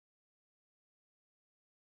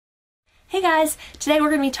Hey guys, today we're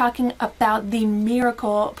going to be talking about the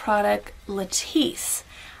miracle product Latisse.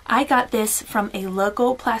 I got this from a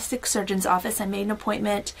local plastic surgeon's office. I made an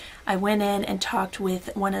appointment. I went in and talked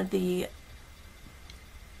with one of the,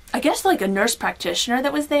 I guess like a nurse practitioner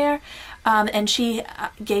that was there, and she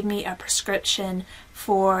gave me a prescription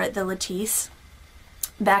for the Latisse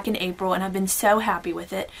back in April, and I've been so happy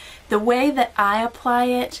with it. The way that I apply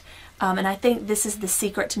it, and I think this is the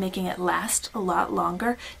secret to making it last a lot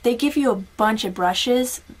longer. They give you a bunch of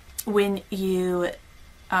brushes when you,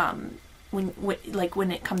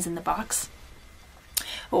 when it comes in the box.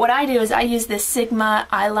 But what I do is I use this Sigma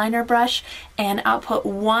eyeliner brush, and I'll put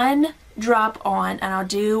one drop on and I'll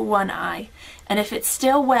do one eye, and if it's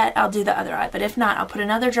still wet I'll do the other eye, but if not I'll put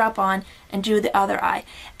another drop on and do the other eye,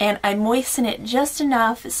 and I moisten it just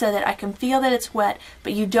enough so that I can feel that it's wet,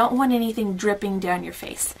 but you don't want anything dripping down your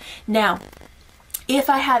face. Now if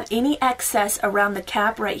I have any excess around the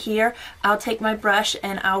cap right here, I'll take my brush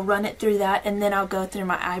and I'll run it through that, and then I'll go through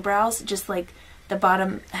my eyebrows, just like the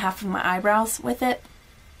bottom half of my eyebrows with it,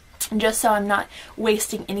 just so I'm not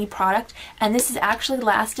wasting any product. And this has actually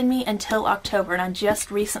lasted me until October, and I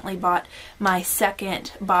just recently bought my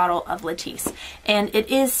second bottle of Latisse, and it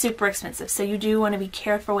is super expensive, so you do want to be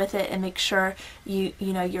careful with it and make sure you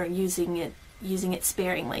know you're using it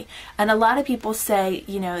sparingly. And a lot of people say,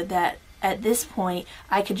 you know, that at this point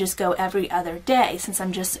I could just go every other day since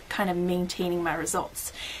I'm just kind of maintaining my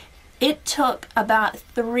results. It took about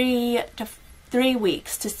 3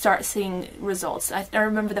 weeks to start seeing results. I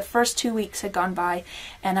remember the first 2 weeks had gone by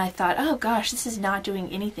and I thought, oh gosh, this is not doing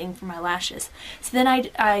anything for my lashes. So then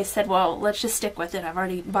I said, well, let's just stick with it. I've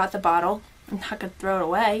already bought the bottle. I'm not going to throw it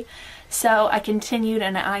away. So I continued,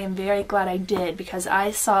 and I am very glad I did, because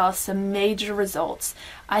I saw some major results.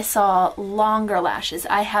 I saw longer lashes.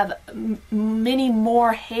 I have many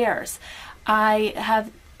more hairs. I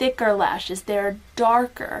have thicker lashes. They're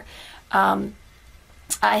darker. I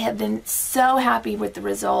have been so happy with the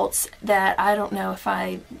results that I don't know if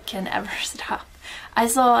I can ever stop. I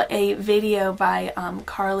saw a video by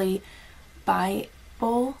Carly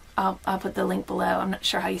Bible. I'll put the link below. I'm not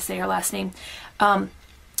sure how you say her last name.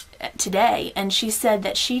 Today, and she said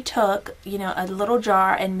that she took, you know, a little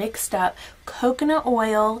jar and mixed up coconut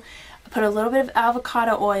oil, put a little bit of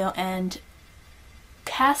avocado oil and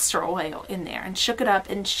castor oil in there, and shook it up,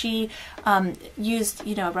 and she used,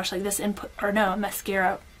 you know, a brush like this and a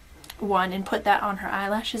mascara one, and put that on her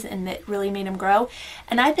eyelashes, and it really made them grow.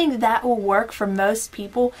 And I think that will work for most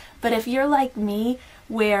people, but if you're like me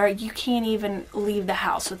where you can't even leave the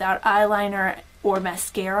house without eyeliner or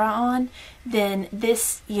mascara on, then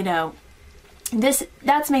this, you know, this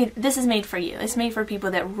is made for you. It's made for people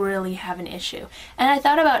that really have an issue. And I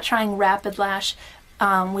thought about trying Rapid Lash,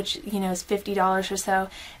 which, you know, is $50 or so,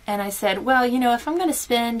 and I said, well, you know, if I'm going to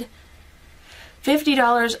spend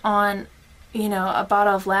 $50 on, you know, a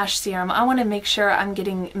bottle of lash serum, I want to make sure I'm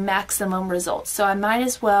getting maximum results. So I might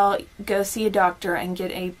as well go see a doctor and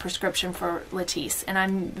get a prescription for Latisse, and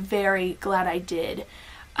I'm very glad I did.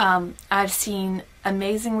 I've seen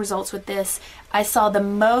amazing results with this. I saw the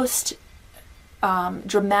most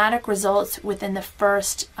dramatic results within the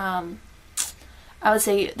first, I would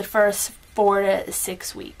say the first 4 to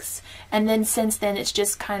 6 weeks. And then since then it's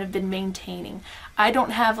just kind of been maintaining. I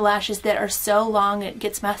don't have lashes that are so long it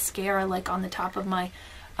gets mascara like on the top of my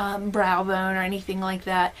brow bone or anything like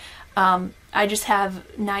that. I just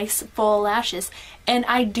have nice full lashes, and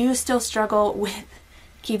I do still struggle with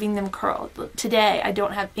keeping them curled. Today I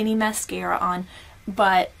don't have any mascara on,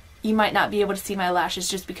 but you might not be able to see my lashes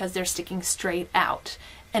just because they're sticking straight out.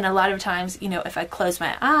 And a lot of times, you know, if I close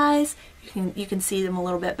my eyes, you can see them a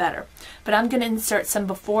little bit better. But I'm going to insert some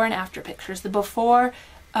before and after pictures. The before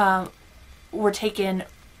were taken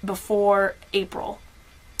before April,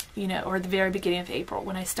 you know, or the very beginning of April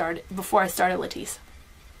when before I started Latisse.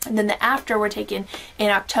 And then the after were taken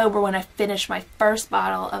in October when I finished my first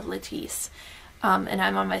bottle of Latisse. And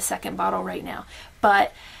I'm on my second bottle right now.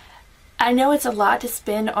 But I know it's a lot to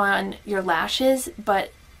spend on your lashes,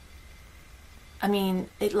 but I mean,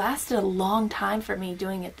 it lasted a long time for me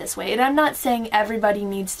doing it this way. And I'm not saying everybody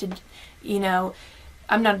needs to, you know,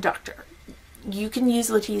 I'm not a doctor. You can use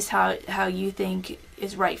Latisse how you think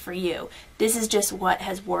is right for you. This is just what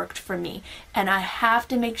has worked for me. And I have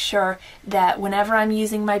to make sure that whenever I'm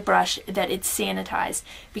using my brush that it's sanitized,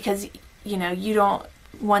 because, you know, you don't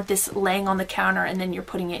want this laying on the counter and then you're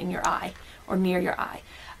putting it in your eye or near your eye.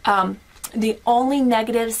 The only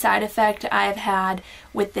negative side effect I've had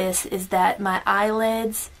with this is that my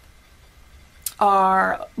eyelids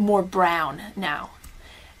are more brown now.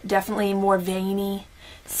 Definitely more veiny.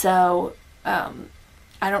 So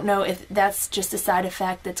I don't know if that's just a side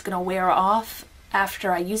effect that's going to wear off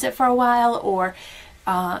after I use it for a while, or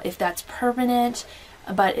if that's permanent,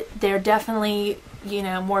 but they're definitely, you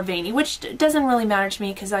know, more veiny, which doesn't really matter to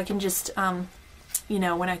me because I can just, you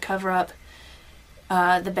know, when I cover up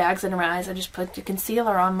the bags under my eyes, I just put the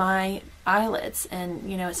concealer on my eyelids, and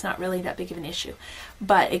you know, it's not really that big of an issue,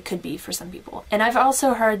 but it could be for some people. And I've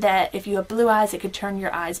also heard that if you have blue eyes, it could turn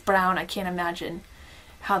your eyes brown. I can't imagine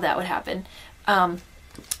how that would happen.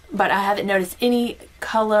 But I haven't noticed any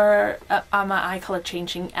color on my eye color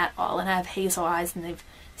changing at all, and I have hazel eyes and they've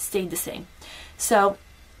stayed the same. So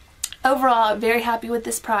overall, very happy with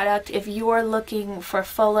this product. If you're looking for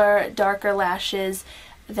fuller, darker lashes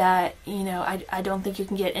that, you know, I don't think you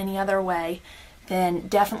can get any other way, then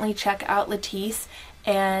definitely check out Latisse,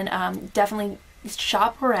 and definitely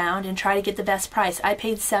shop around and try to get the best price. I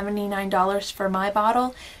paid $79 for my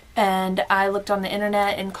bottle, and I looked on the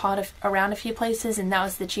internet and called around a few places, and that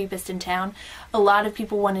was the cheapest in town. A lot of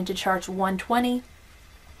people wanted to charge $120,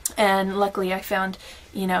 and luckily I found,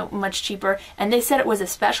 you know, much cheaper. And they said it was a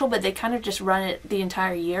special, but they kind of just run it the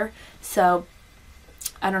entire year, so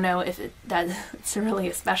I don't know if that's really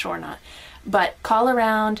a special or not. But call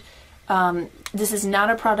around. This is not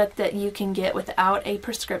a product that you can get without a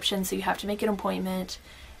prescription, so you have to make an appointment.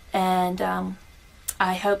 And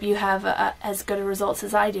I hope you have as good a results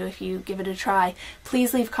as I do if you give it a try.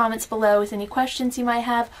 Please leave comments below with any questions you might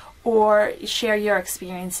have, or share your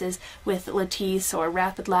experiences with Latisse or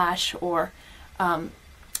Rapid Lash, or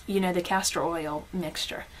you know, the castor oil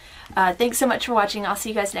mixture. Thanks so much for watching. I'll see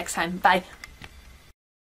you guys next time. Bye.